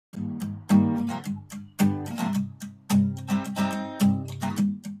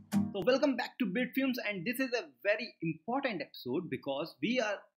So welcome back to Bitfumes, and this is a very important episode because we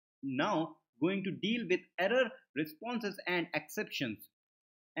are now going to deal with error responses and exceptions.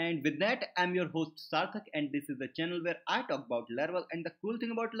 And with that, I'm your host Sarthak, and this is the channel where I talk about Laravel and the cool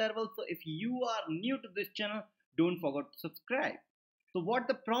thing about Laravel. So if you are new to this channel, don't forget to subscribe. So what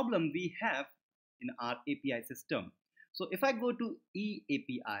the problem we have in our API system? So if I go to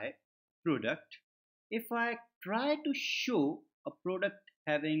eAPI product, if I try to show a product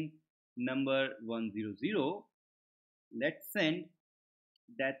having number 100, let's send.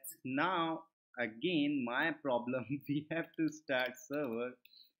 That's now again my problem. We have to start server.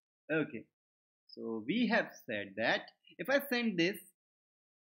 Okay, so we have said that if I send this,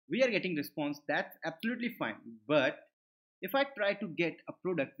 we are getting response. That's absolutely fine. But if I try to get a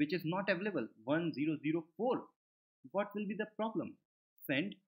product which is not available, 1004, what will be the problem?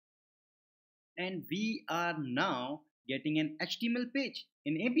 Send, and we are now getting an HTML page.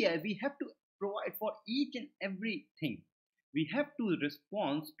 In API, we have to provide for each and everything. We have to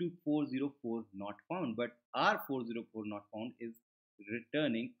respond to 404 not found, but our 404 not found is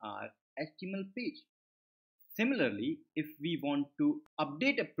returning our HTML page. Similarly, if we want to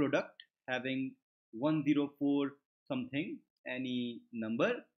update a product having 104 something, any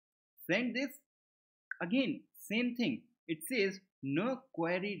number, send this. Again, same thing. It says no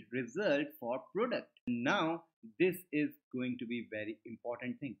query result for product. Now, this is going to be very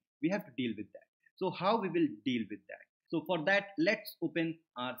important thing. We have to deal with that. So how we will deal with that? So for that, let's open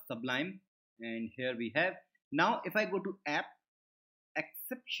our Sublime, and here we have. Now, if I go to app,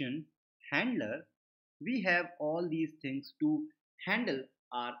 exception, handler, we have all these things to handle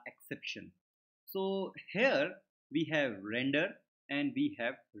our exception. So here we have render and we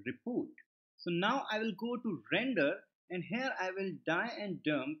have report. So now I will go to render, and here I will die and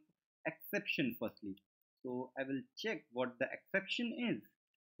dump exception firstly. So I will check what the exception is.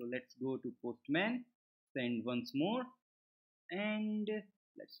 So let's go to Postman, send once more, and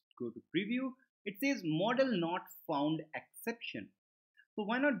let's go to preview. It says model not found exception. So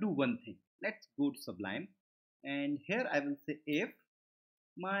why not do one thing? Let's go to Sublime, and here I will say if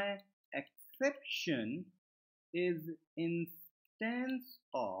my exception is instance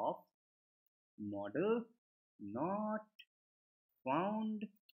of model not found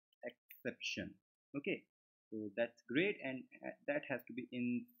exception. Okay, so that's great, and that has to be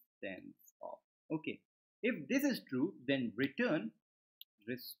instance of. Okay, if this is true, then return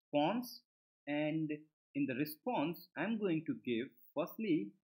response, and in the response I'm going to give firstly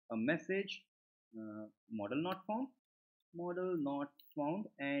a message, model not found,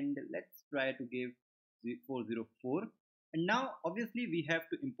 and let's try to give 404. And now obviously we have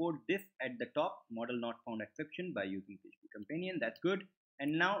to import this at the top, model not found exception, by using PHP companion. That's good.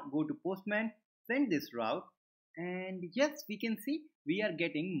 And now go to Postman, send this route, and yes, we can see we are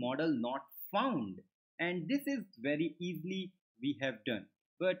getting model not found, and this is very easily we have done.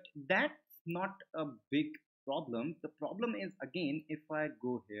 But that's not a big problem. The problem is, again, if I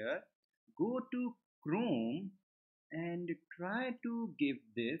go here, go to Chrome and try to give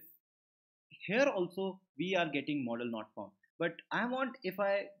this, here also we are getting model not found. But I want, if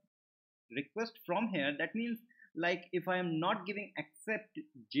I request from here, that means like if I am not giving accept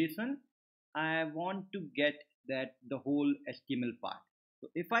JSON, I want to get that the whole HTML part. So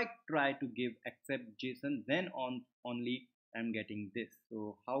if I try to give accept JSON, then only I'm getting this.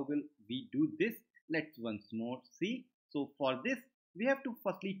 So how will we do this? Let's once more see. So for this, we have to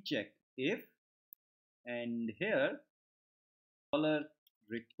firstly check if, and here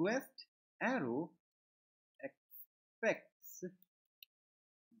 $request arrow expects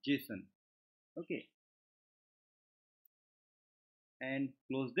JSON. Okay, and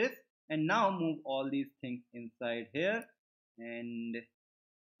close this, and now move all these things inside here, and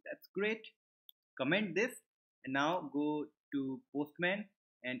that's great. Comment this, and now go to Postman,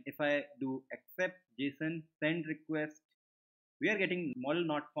 and if I do accept JSON, send request, we are getting model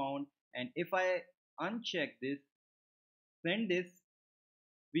not found. And if I uncheck this, send this,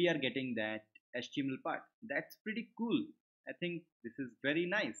 we are getting that HTML part. That's pretty cool. I think this is very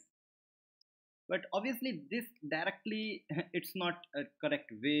nice. But obviously this directly it's not a correct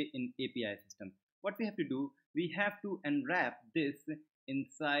way in API system. What we have to do, we have to unwrap this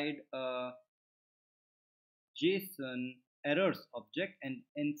inside a JSON errors object, and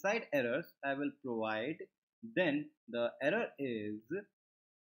inside errors I will provide, then the error is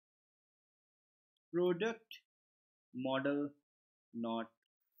product model not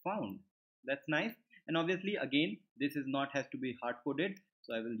found. That's nice. And obviously again this is not has to be hard coded,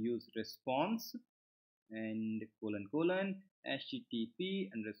 so I will use response and colon http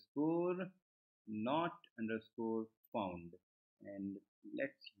underscore not underscore found, and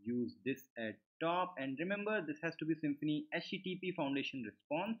let's use this at top. And remember, this has to be Symfony HTTP Foundation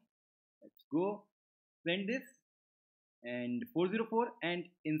response. Let's go. Send this and 404, and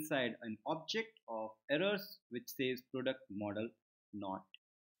inside an object of errors which says product model not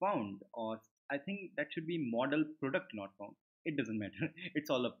found, or I think that should be model product not found. It doesn't matter.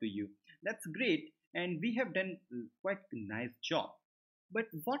 It's all up to you. That's great, and we have done quite a nice job. But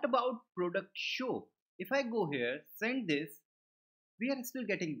what about product show? If I go here, send this, we are still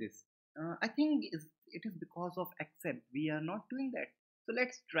getting this. I think it is because of accept we are not doing that. So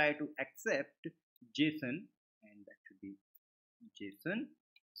let's try to accept JSON, and that should be JSON.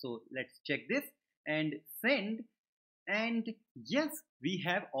 So let's check this and send, and yes, we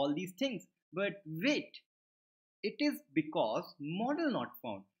have all these things. But wait, it is because model not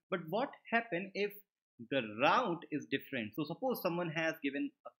found. But what happen if the route is different? So suppose someone has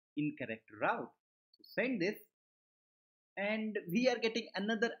given an incorrect route. So send this, and we are getting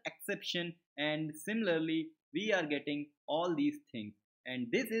another exception, and similarly we are getting all these things, and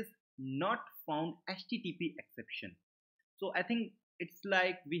this is not found HTTP exception. So I think it's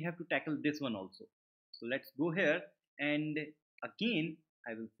like we have to tackle this one also. So let's go here, and again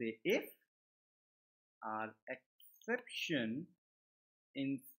I will say if our exception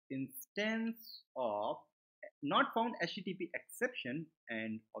in instance of not found HTTP exception,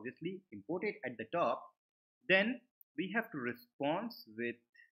 and obviously import it at the top, then we have to respond with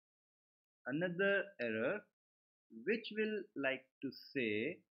another error which will like to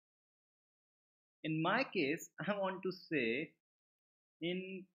say, in my case I want to say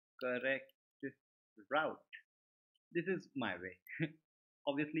incorrect route. This is my way.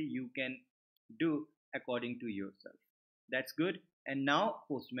 Obviously you can do according to yourself. That's good. And now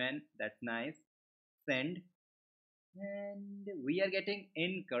postman, that's nice. Send, and we are getting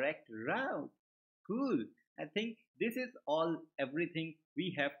incorrect route. Cool. I think this is all everything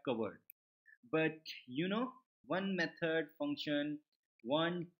we have covered. But one method function,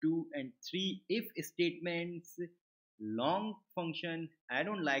 1 2 and 3 if statements, long function, I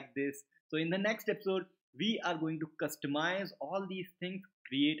don't like this. So in the next episode we are going to customize all these things,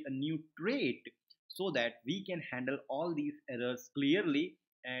 create a new trait so that we can handle all these errors clearly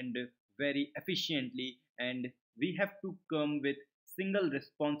and very efficiently, and we have to come with single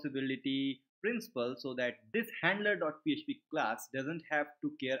responsibility principle so that this handler.php class doesn't have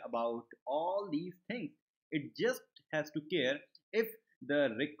to care about all these things. It just has to care if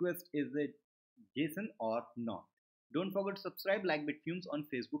the request is a JSON or not. Don't forget to subscribe, like Bitfumes on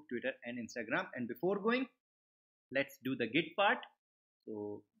Facebook, Twitter, and Instagram. And before going, let's do the git part.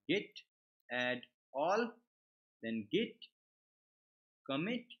 So git add all, then git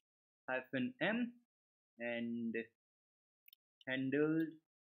commit -m, and handled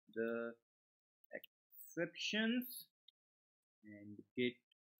the exceptions, and git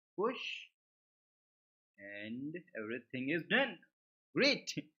push, and everything is done.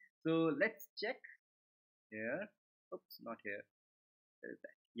 Great. So let's check here. Oops, not here. Where is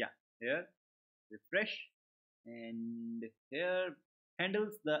that? Yeah, here. Refresh, and here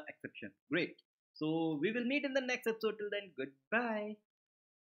handles the exception. Great. So we will meet in the next episode. Till then, goodbye.